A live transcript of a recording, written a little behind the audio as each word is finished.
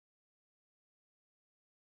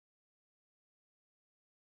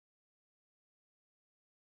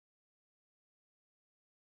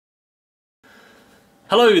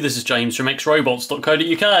Hello, this is James from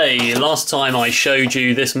XRobots.co.uk. Last time I showed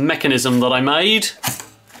you this mechanism that I made,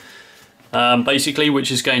 basically,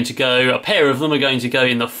 which is going to go, a pair of them are going to go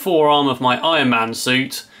in the forearm of my Iron Man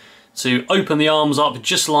suit to open the arms up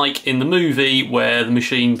just like in the movie where the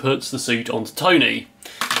machine puts the suit onto Tony.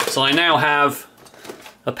 So I now have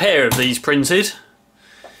a pair of these printed,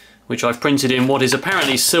 which I've printed in what is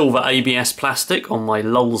apparently silver ABS plastic on my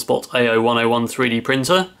Lulzbot AO101 3D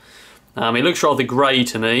printer. It looks rather grey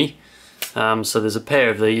to me, so there's a pair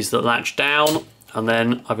of these that latch down, and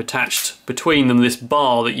then I've attached between them this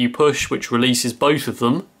bar that you push which releases both of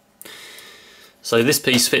them. So this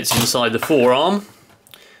piece fits inside the forearm.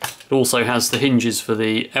 It also has the hinges for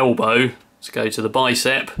the elbow to go to the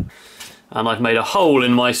bicep, and I've made a hole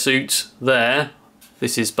in my suit there.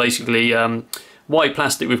 This is basically white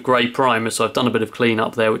plastic with grey primer, so I've done a bit of clean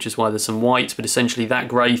up there, which is why there's some white, but essentially that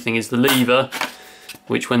grey thing is the lever,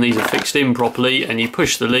 which when these are fixed in properly and you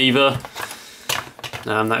push the lever,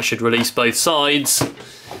 that should release both sides,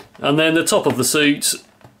 and then the top of the suit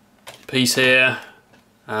piece here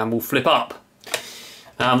will flip up.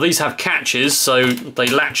 These have catches, so they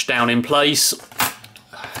latch down in place,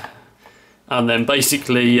 and then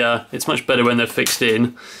basically it's much better when they're fixed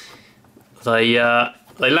in. They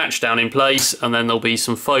latch down in place, and then there'll be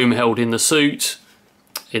some foam held in the suit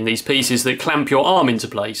in these pieces that clamp your arm into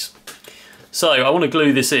place. So I want to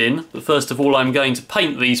glue this in, but first of all I'm going to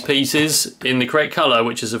paint these pieces in the correct colour,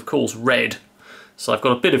 which is of course red. So I've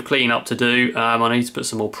got a bit of clean up to do. I need to put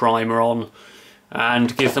some more primer on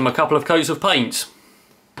and give them a couple of coats of paint.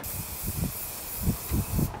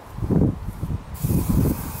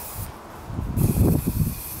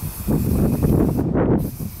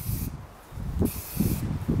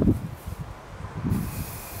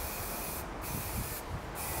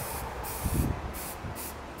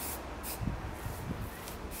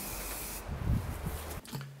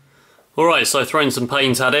 Alright, so I've thrown some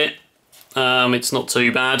paint at it. It's not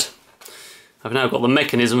too bad. I've now got the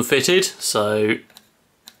mechanism fitted, so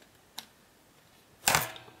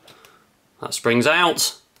that springs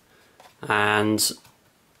out and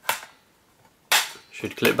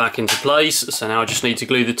should clip back into place. So now I just need to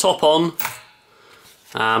glue the top on,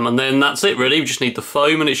 and then that's it really. We just need the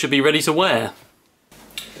foam and it should be ready to wear.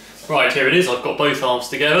 Right, here it is. I've got both halves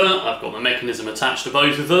together. I've got the mechanism attached to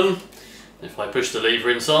both of them. If I push the lever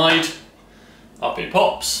inside, up it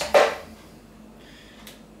pops.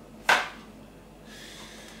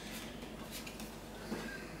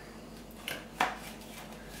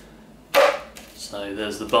 So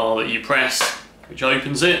there's the bar that you press, which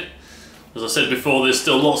opens it. As I said before, there's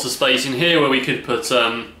still lots of space in here where we could put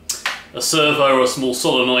a servo or a small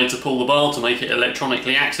solenoid to pull the bar to make it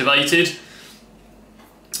electronically activated.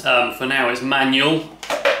 For now it's manual.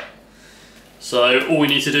 So all we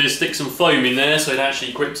need to do is stick some foam in there so it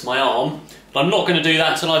actually grips my arm. But I'm not going to do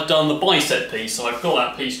that until I've done the bicep piece. So I've got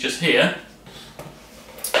that piece just here,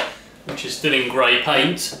 which is still in grey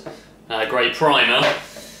paint, grey primer.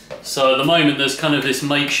 So at the moment there's kind of this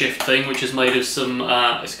makeshift thing which is made of some,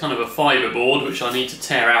 it's kind of a fibre board which I need to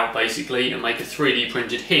tear out basically and make a 3D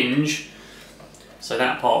printed hinge. So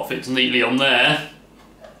that part fits neatly on there.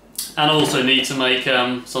 And I also need to make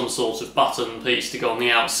some sort of button piece to go on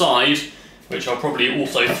the outside, which I'll probably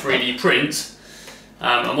also 3D print.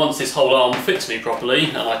 And once this whole arm fits me properly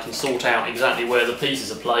and I can sort out exactly where the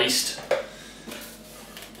pieces are placed,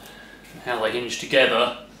 how they hinge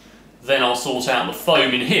together, then I'll sort out the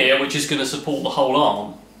foam in here, which is going to support the whole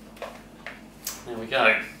arm. There we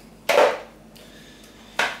go.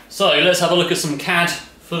 So let's have a look at some CAD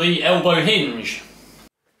for the elbow hinge.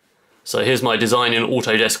 So here's my design in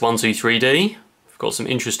Autodesk 123D. I've got some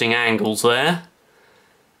interesting angles there.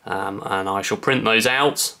 And I shall print those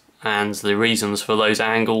out, and the reasons for those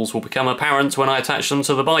angles will become apparent when I attach them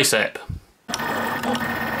to the bicep.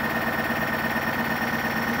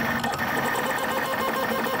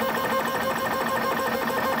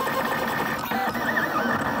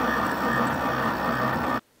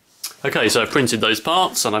 Okay, so I've printed those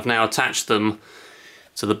parts and I've now attached them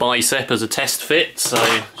to the bicep as a test fit, so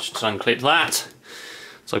just unclip that.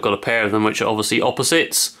 So I've got a pair of them which are obviously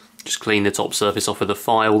opposites. Just clean the top surface off with a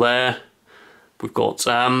file there. We've got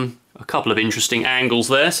a couple of interesting angles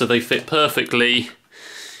there, so they fit perfectly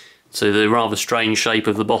to the rather strange shape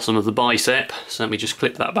of the bottom of the bicep. So let me just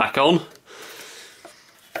clip that back on.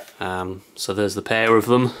 So there's the pair of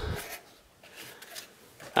them.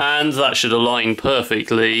 And that should align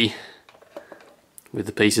perfectly with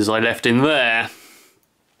the pieces I left in there.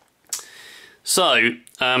 So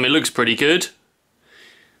it looks pretty good.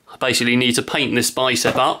 I basically need to paint this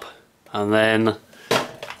bicep up, and then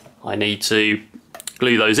I need to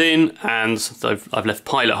glue those in, and I've left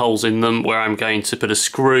pilot holes in them where I'm going to put a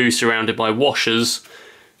screw surrounded by washers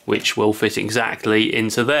which will fit exactly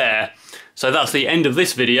into there. So that's the end of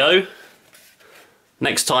this video.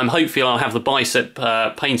 Next time hopefully I'll have the bicep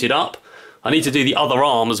painted up. I need to do the other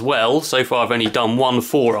arm as well. So far I've only done one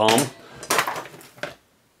forearm.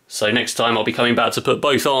 So next time I'll be coming back to put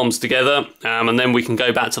both arms together, and then we can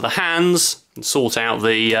go back to the hands and sort out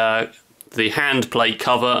the hand plate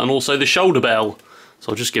cover and also the shoulder bell.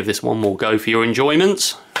 So I'll just give this one more go for your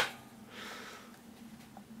enjoyment.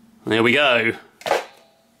 There we go.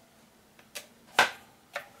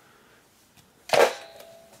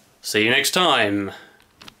 See you next time.